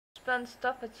fun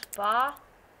stuff at spa.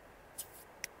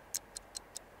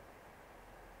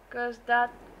 Because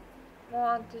that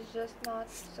want is just not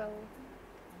so,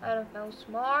 I don't know,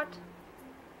 smart.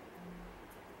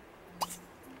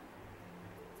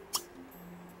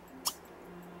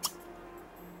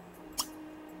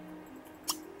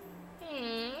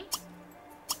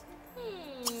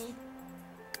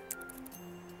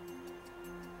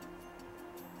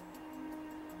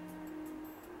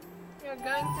 You're going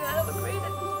to have a great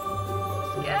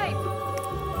escape.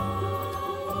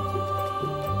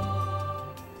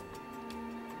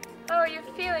 How are you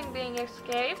feeling being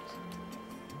escaped?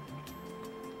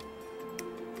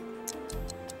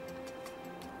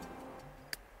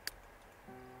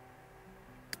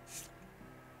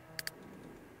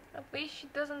 At least she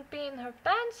doesn't pee in her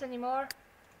pants anymore.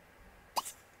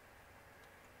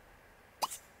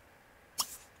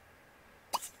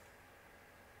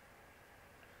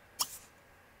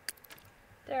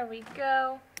 There we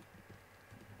go.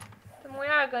 Then we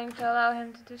are going to allow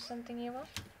him to do something evil.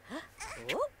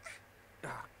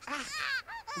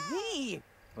 Me!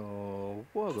 Oh,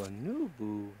 what a new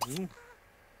boo.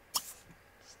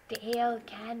 Stale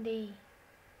candy.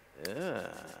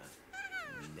 Never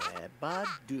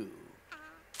do.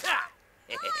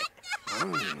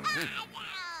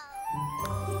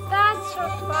 That's her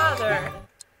father.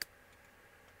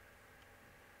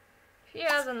 She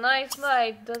has a nice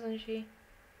life, doesn't she?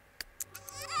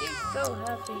 She's so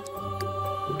happy.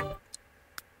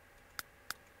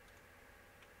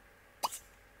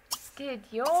 Did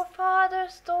your father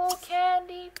stole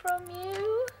candy from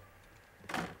you?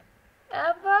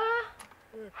 Ever?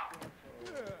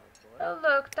 Oh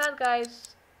look, that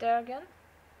guy's there again.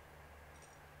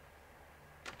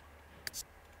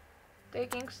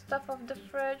 Taking stuff off the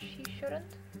fridge he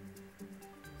shouldn't.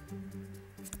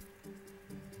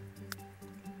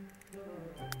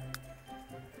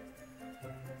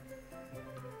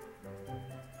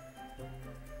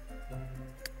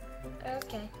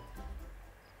 Okay.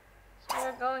 So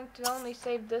we're going to only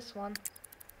save this one.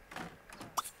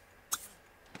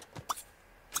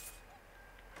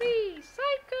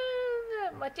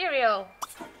 Recycle material.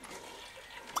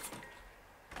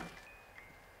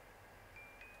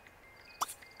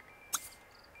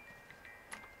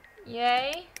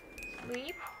 Yay.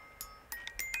 Sleep.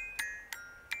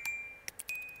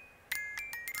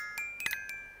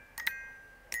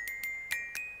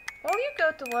 Will you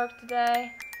go to work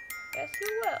today? Yes,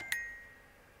 you will.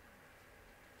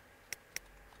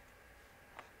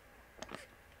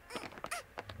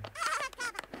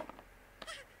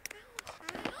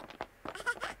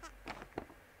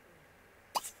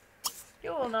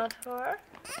 You will not hurt.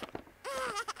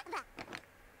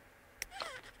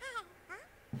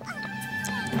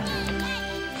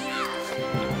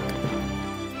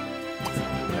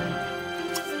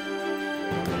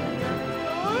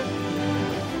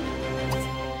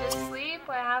 Just sleep.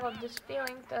 I have this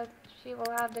feeling that she will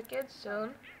have the kids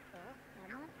soon.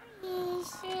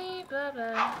 Hey,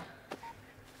 bye-bye.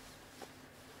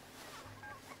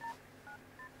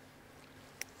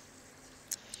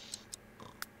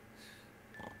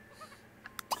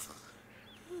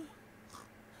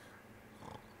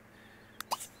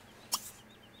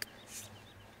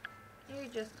 You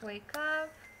just wake up.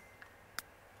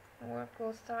 Work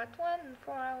will start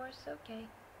 4 hours, okay.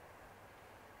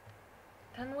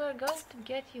 Then we're going to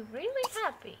get you really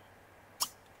happy.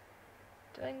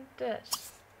 Doing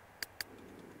this.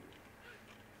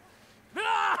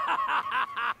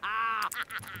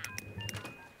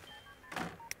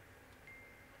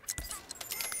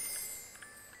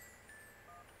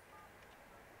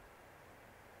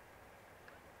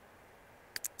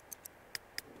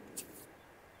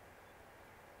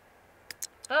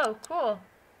 Oh, cool.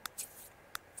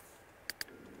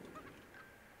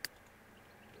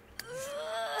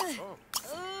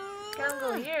 Can't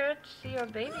go here to see your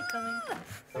baby coming.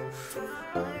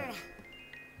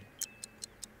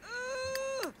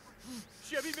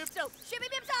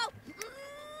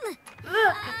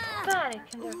 Look at the panic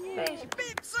in their face.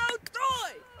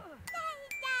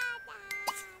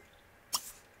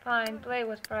 Fine, play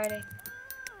with Friday.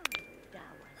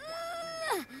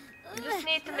 You just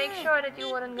need to make sure that you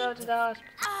wouldn't go to the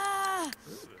hospital.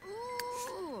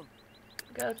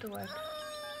 Go to work.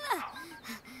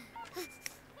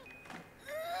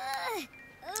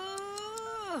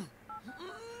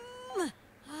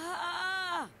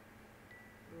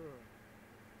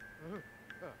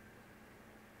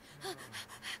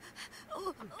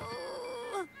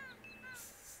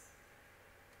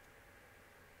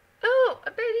 Ooh,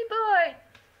 a baby boy!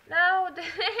 Now the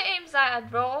names I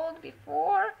had rolled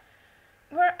before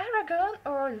were Eragon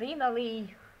or Lena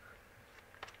Lee.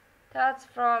 That's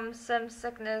from Sim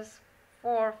Sickness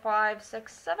 4, 5,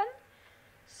 6, 7.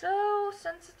 So,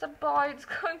 since it's a boy, it's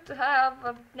going to have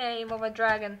a name of a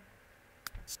dragon.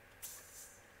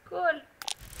 Cool.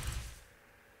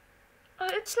 Oh,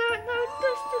 it's an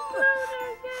artistic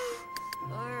loader, yay!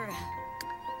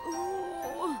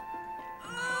 Ooh!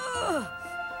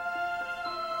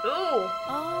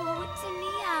 Oh,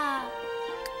 Tania!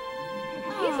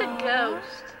 He's a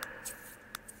ghost.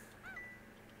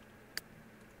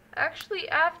 Actually,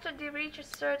 after they reach a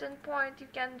certain point, you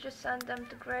can just send them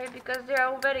to grave because they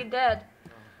are already dead.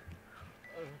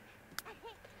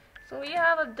 So we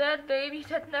have a dead baby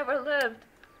that never lived.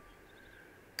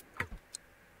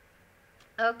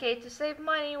 Okay, to save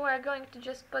money, we're going to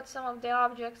just put some of the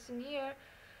objects in here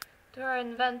to our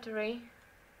inventory.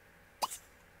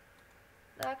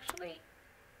 Actually,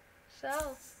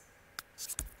 sell.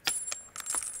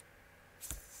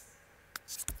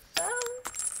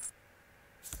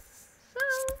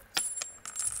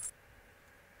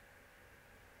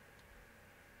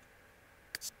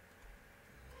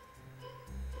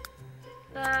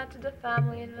 To the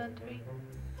family inventory.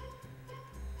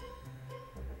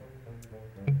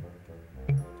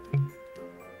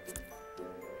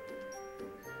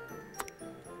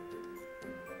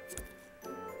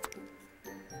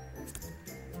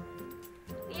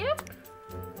 Yep.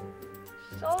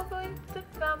 It's all going to the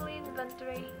family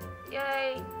inventory.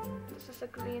 Yay. This is a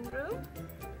clean room.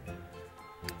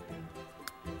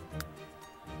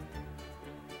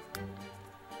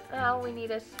 Now we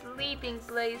need a sleeping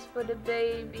place for the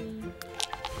baby.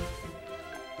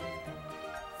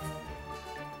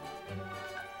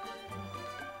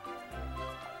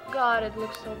 God, it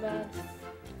looks so bad.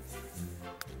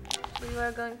 We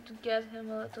were going to get him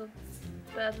a little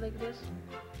bed like this.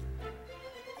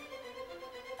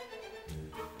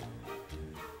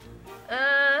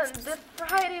 And if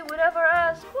Friday would ever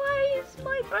ask, why is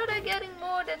my brother getting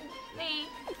more than me?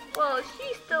 Well,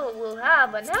 she still will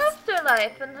have an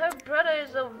afterlife, and her brother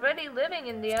is already living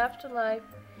in the afterlife.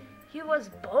 He was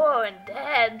born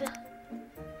dead.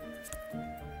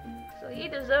 So he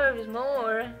deserves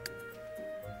more.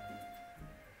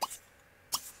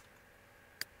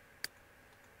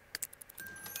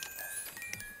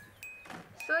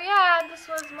 So yeah, this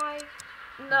was my...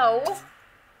 No.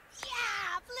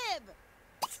 Yeah, Flib!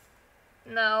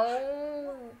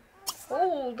 No.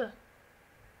 Hold.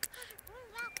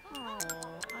 Oh,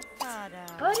 I thought,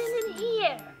 Put it in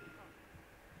here.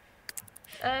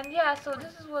 And yeah, so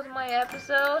this was my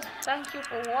episode. Thank you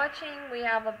for watching. We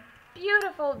have a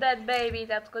beautiful dead baby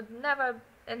that could never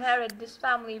inherit this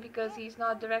family because he's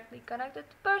not directly connected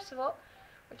to Percival,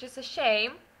 which is a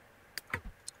shame.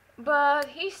 But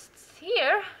he's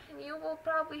here, and you will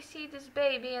probably see this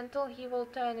baby until he will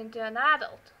turn into an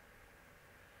adult.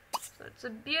 So it's a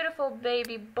beautiful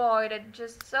baby boy that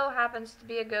just so happens to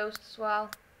be a ghost as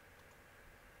well.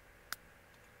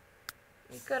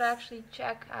 We could actually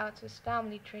check out his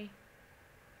family tree.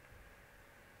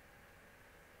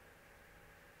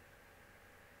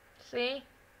 See?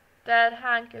 Dead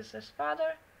Hank is his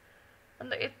father.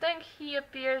 And I think he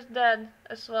appears dead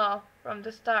as well from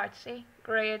the start. See?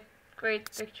 Great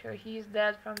picture. He's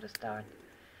dead from the start.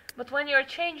 But when you're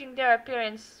changing their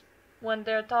appearance when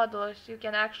they're toddlers, you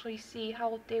can actually see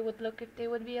how they would look if they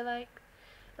would be alive.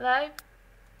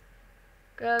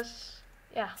 Because,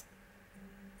 yeah.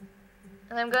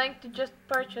 And I'm going to just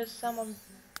purchase some of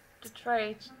the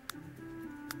traits.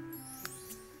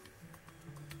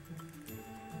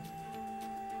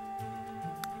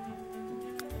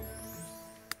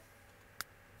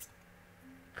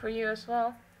 For you as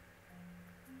well.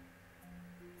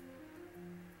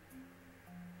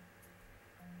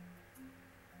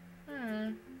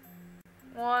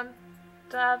 Want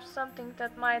to have something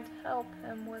that might help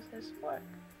him with his work.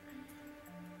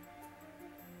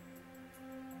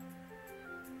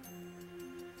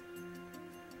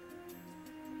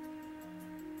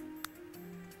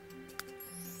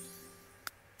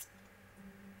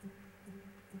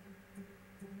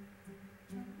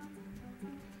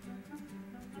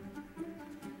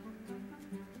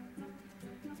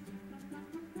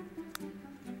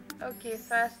 Okay,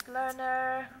 fast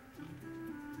learner.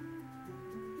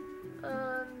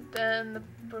 And then the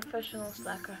professional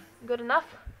slacker. Good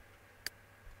enough?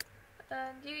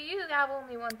 And you have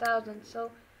only 1000, so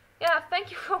yeah,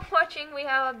 thank you for watching. We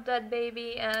have a dead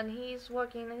baby and he's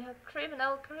working in a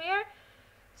criminal career.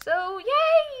 So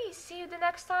yay! See you the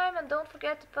next time and don't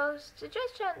forget to post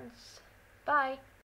suggestions. Bye.